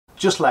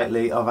Just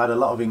lately I've had a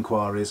lot of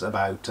inquiries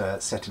about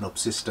setting up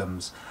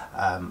systems.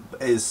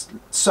 There's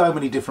so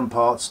many different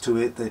parts to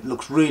it that it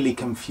looks really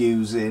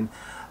confusing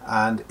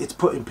and it's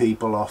putting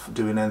people off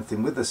doing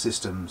anything with the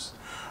systems.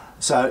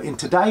 So in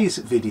today's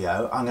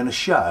video I'm going to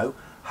show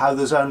how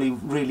there's only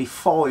really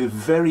 5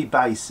 very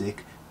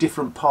basic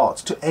different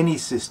parts to any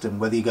system,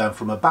 whether you're going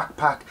from a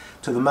backpack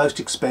to the most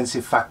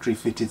expensive factory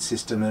fitted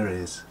system there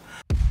is.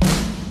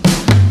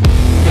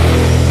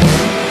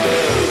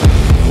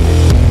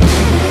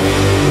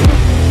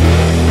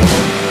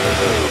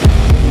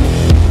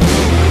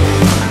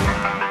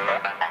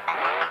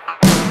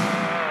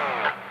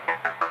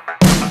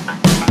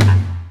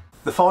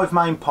 The 5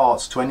 main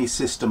parts to any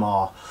system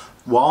are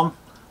 1.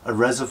 A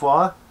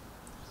reservoir,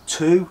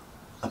 2.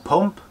 A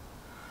pump,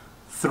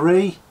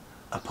 3.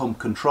 A pump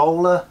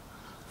controller,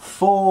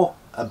 4.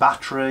 A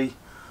battery,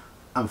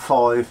 and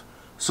 5.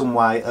 Some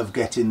way of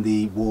getting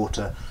the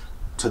water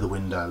to the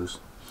windows.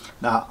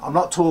 Now I'm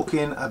not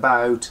talking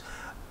about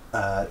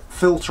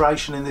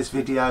filtration in this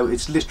video,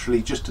 it's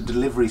literally just a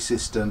delivery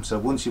system. So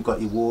once you've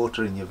got your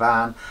water in your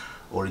van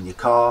or in your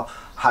car,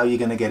 how you're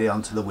going to get it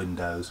onto the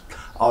windows.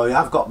 I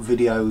have got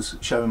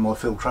videos showing my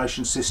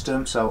filtration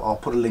system, so I'll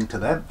put a link to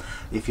them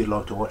if you'd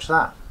like to watch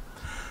that.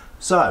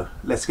 So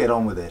let's get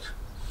on with it.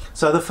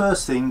 So the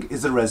first thing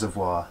is the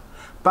reservoir.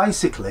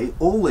 Basically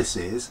all this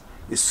is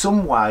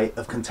some way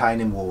of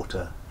containing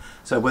water.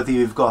 So whether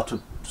you've got a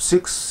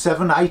 600,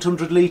 700,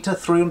 800 litre,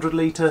 300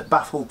 litre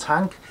baffled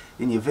tank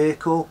in your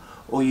vehicle,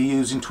 or you're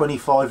using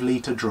 25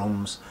 litre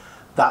drums,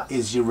 that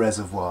is your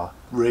reservoir.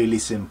 Really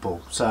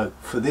simple. So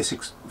for this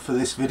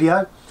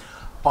video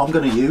I'm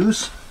going to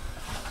use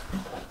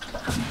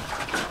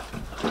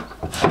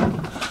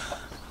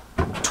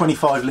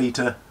 25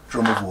 litre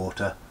drum of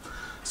water.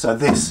 So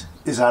this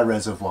is our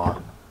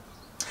reservoir.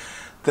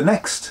 The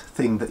next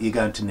thing that you're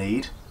going to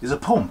need is a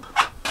pump.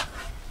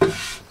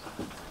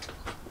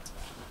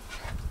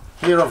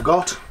 Here I've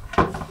got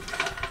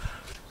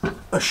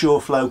a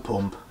SureFlow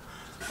pump.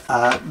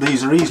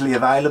 These are easily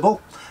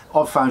available.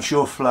 I've found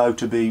SureFlow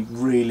to be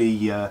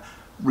really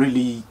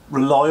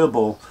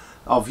reliable.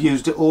 I've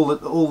used it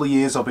all the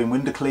years I've been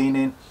window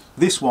cleaning.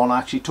 This one I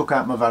actually took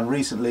out my van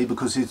recently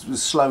because it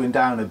was slowing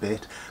down a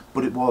bit,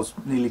 but it was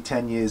nearly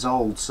 10 years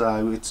old,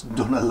 so it's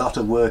done a lot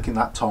of work in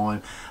that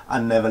time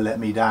and never let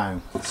me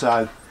down.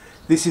 So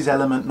this is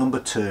element number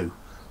 2,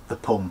 the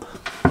pump.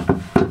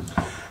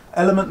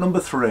 Element number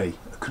 3,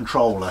 a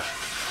controller.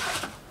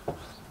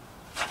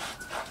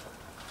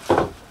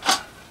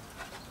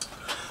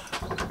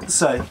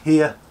 So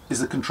here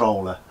is the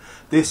controller.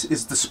 This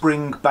is the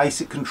spring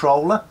basic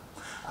controller,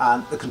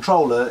 and the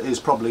controller is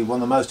probably one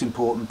of the most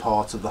important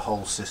parts of the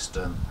whole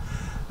system.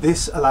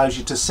 This allows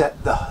you to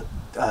set the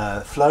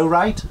flow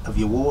rate of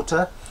your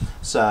water,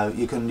 so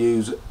you can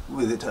use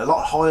with it a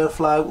lot higher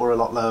flow or a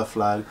lot lower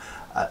flow,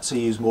 so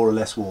you use more or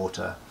less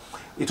water.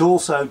 It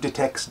also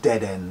detects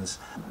dead ends.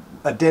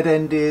 A dead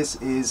end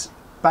is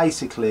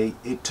basically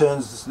it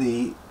turns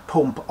the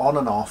pump on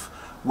and off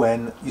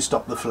when you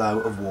stop the flow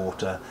of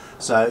water.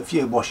 So if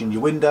you're washing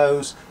your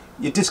windows,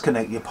 you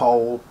disconnect your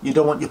pole, you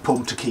don't want your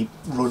pump to keep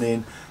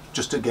running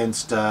just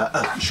against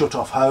a shut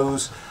off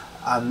hose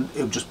and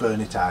it'll just burn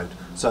it out.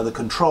 So the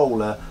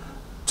controller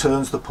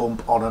turns the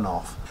pump on and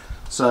off.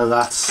 So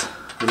that's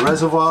the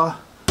reservoir,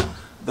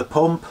 the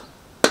pump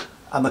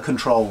and the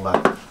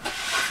controller.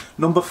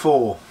 Number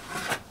 4,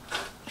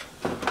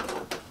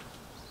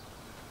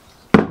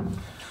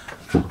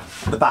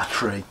 the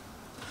battery.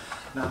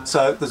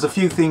 So there's a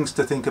few things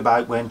to think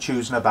about when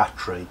choosing a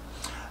battery.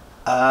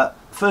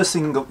 First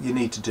thing that you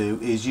need to do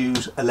is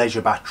use a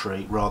leisure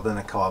battery rather than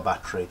a car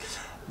battery.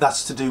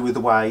 That's to do with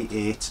the way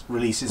it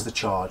releases the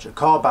charge. A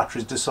car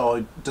battery is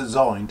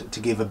designed to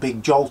give a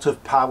big jolt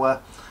of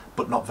power,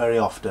 but not very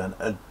often.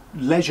 A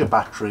leisure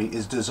battery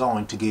is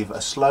designed to give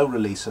a slow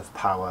release of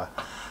power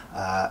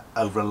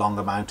over a long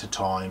amount of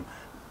time.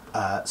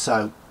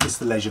 So it's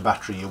the leisure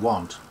battery you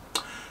want.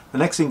 The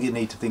next thing you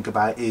need to think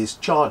about is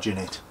charging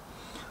it.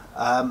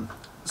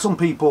 Some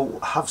people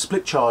have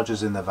split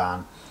chargers in the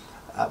van.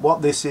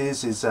 What this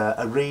is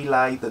a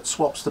relay that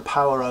swaps the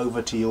power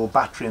over to your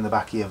battery in the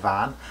back of your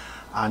van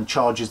and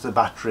charges the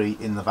battery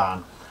in the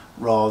van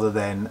rather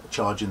than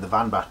charging the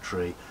van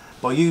battery.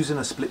 By using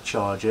a split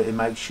charger, it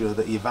makes sure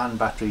that your van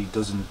battery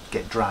doesn't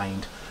get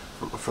drained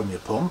from your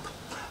pump,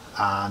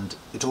 and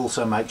it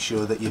also makes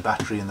sure that your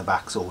battery in the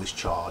back's always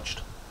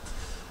charged.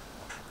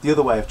 The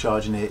other way of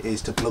charging it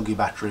is to plug your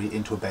battery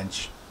into a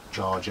bench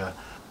charger.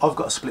 I've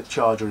got a split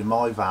charger in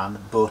my van,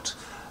 but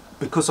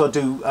because I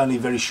do only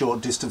very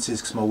short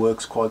distances because my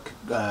work's quite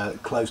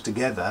close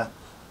together,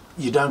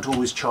 you don't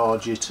always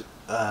charge it,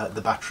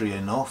 the battery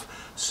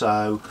enough,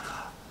 so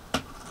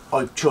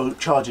I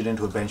charge it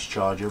into a bench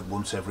charger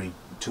once every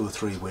 2 or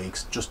 3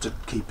 weeks just to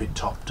keep it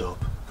topped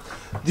up.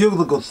 The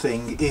other good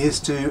thing is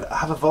to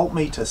have a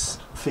voltmeter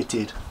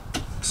fitted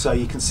so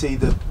you can see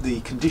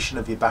the condition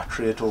of your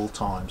battery at all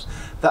times.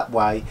 That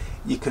way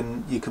you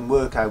can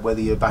work out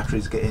whether your battery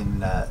is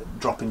getting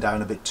dropping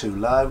down a bit too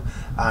low,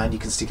 and you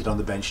can stick it on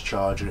the bench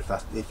charger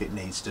if it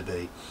needs to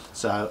be.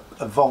 So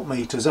a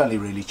voltmeter is only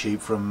really cheap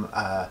from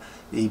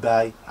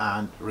eBay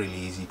and really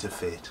easy to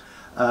fit.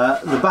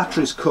 The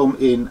batteries come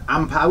in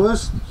amp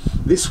hours.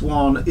 This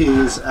one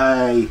is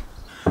a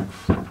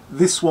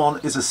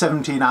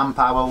 17 amp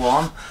hour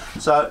one.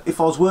 So if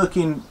I was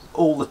working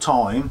all the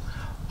time,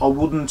 I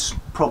wouldn't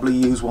probably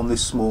use one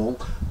this small.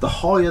 The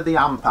higher the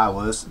amp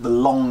hours, the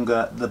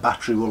longer the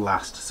battery will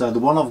last. So the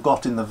one I've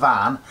got in the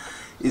van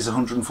is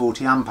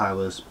 140 amp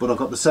hours, but I've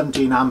got the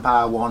 17 amp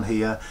hour one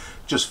here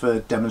just for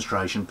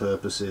demonstration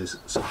purposes.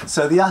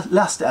 So the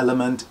last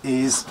element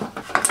is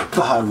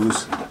the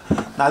hose.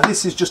 Now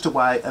this is just a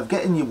way of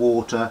getting your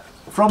water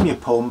from your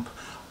pump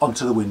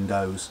onto the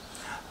windows.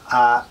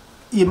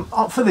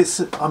 For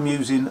this I'm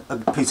using a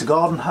piece of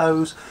garden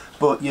hose,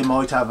 but you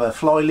might have a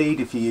fly lead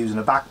if you're using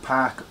a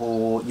backpack,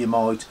 or you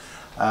might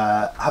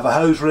have a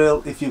hose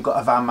reel if you've got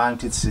a van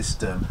mounted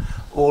system.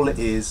 All it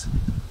is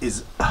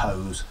a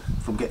hose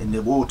from getting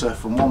the water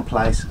from one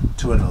place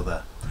to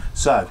another.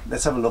 So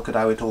let's have a look at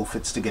how it all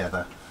fits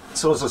together.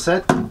 So as I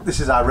said, this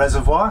is our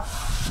reservoir,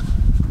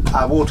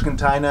 our water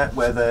container,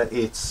 whether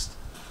it's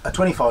a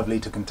 25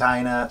 litre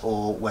container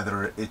or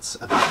whether it's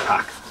a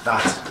backpack.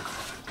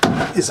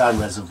 That is our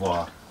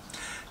reservoir.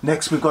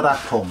 Next we've got our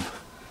pump.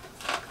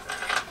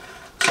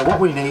 So what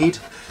we need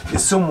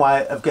is some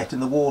way of getting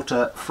the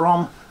water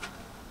from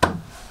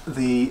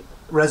the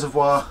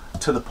reservoir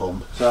to the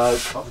pump. So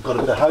I've got a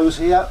bit of hose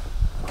here.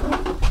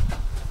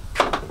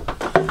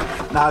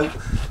 Now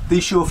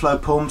these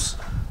SureFlow pumps,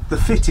 the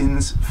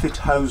fittings fit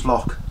hose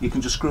lock. You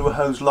can just screw a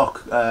hose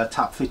lock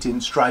tap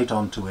fitting straight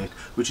onto it,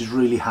 which is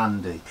really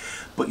handy.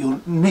 But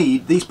you'll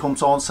need, these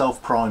pumps aren't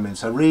self-priming,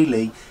 so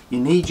really you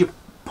need your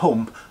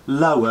pump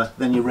lower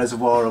than your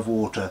reservoir of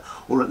water,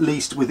 or at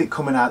least with it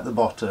coming out the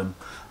bottom.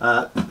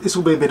 This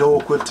will be a bit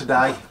awkward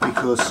today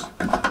because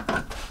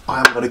I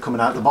haven't got it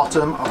coming out the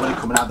bottom, I've got it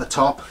coming out the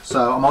top,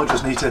 so I might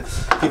just need to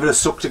give it a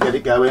suck to get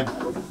it going.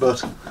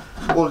 But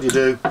all you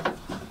do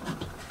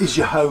is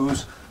your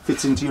hose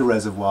fits into your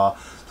reservoir.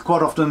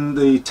 Quite often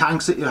the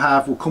tanks that you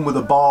have will come with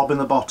a barb in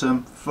the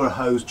bottom for a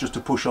hose just to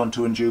push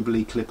onto and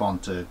Jubilee clip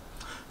onto.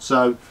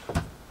 So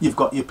you've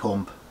got your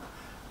pump.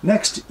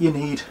 Next you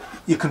need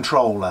your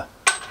controller.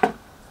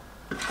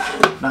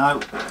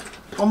 Now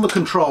on the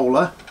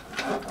controller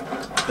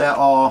there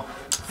are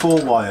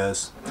 4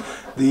 wires.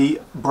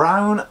 The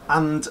brown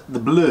and the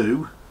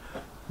blue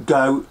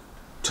go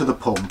to the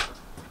pump.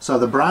 So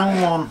the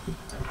brown one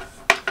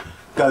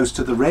goes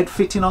to the red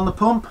fitting on the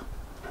pump,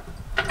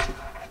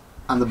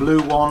 and the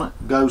blue one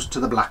goes to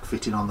the black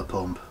fitting on the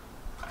pump.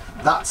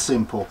 That's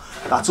simple.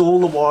 That's all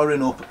the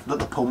wiring up that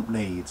the pump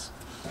needs.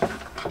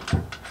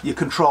 Your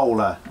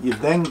controller,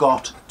 you've then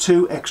got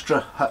 2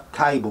 extra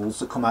cables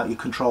that come out your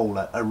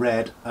controller, a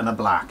red and a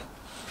black.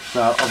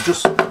 So I'll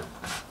just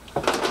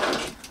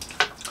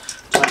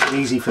make it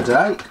easy for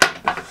today,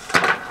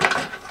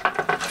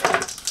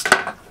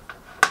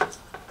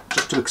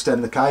 just to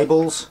extend the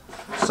cables.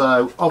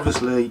 So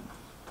obviously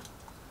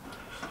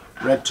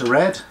red to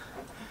red.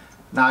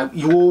 Now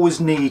you always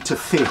need to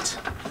fit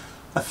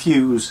a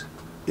fuse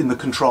in the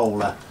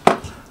controller.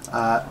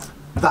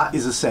 That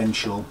is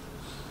essential.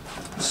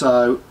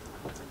 So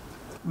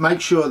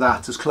make sure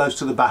that's as close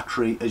to the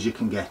battery as you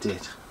can get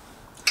it.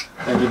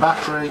 Then your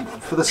battery,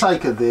 for the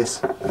sake of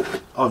this,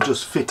 I've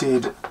just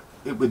fitted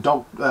it with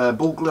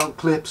bull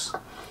clips,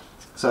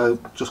 so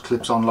just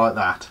clips on like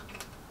that.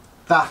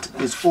 That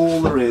is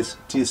all there is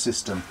to your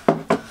system.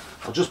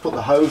 I'll just put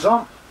the hose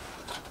on.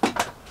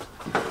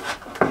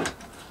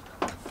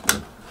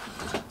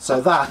 So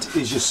that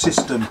is your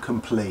system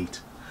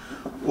complete.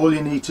 All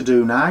you need to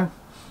do now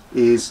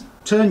is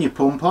turn your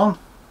pump on.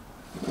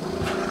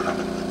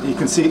 You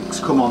can see it's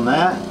come on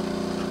there.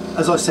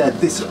 As I said,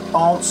 this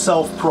aren't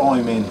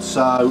self-priming,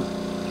 so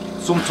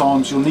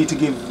sometimes you'll need to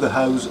give the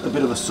hose a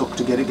bit of a suck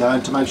to get it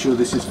going to make sure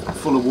this is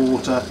full of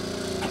water.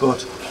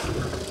 But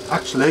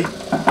actually,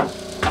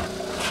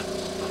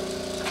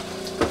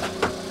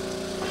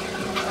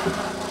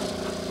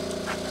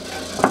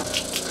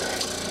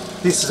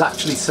 this is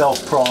actually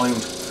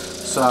self-primed.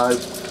 So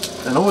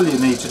then all you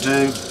need to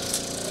do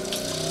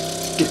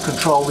is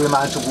control the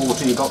amount of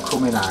water you got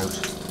coming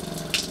out,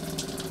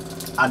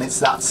 and it's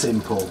that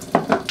simple.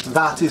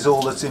 That is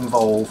all that's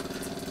involved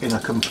in a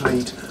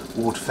complete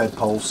water-fed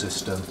pole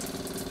system.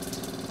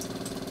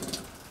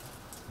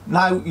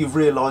 Now you've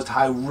realised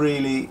how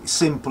really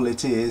simple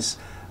it is.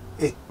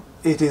 It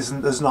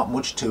isn't. There's not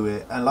much to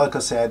it, and like I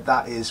said,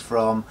 that is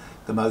from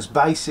the most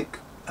basic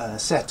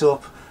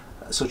setup,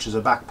 such as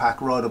a backpack,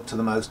 right up to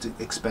the most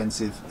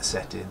expensive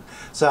setting.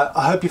 So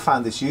I hope you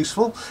found this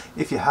useful.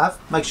 If you have,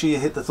 make sure you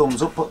hit the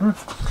thumbs up button,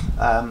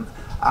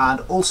 and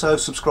also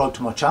subscribe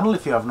to my channel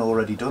if you haven't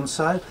already done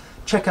so.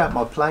 Check out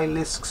my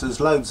playlists,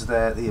 there's loads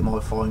there that you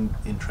might find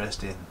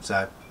interesting.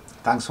 So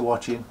thanks for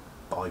watching,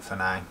 bye for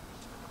now.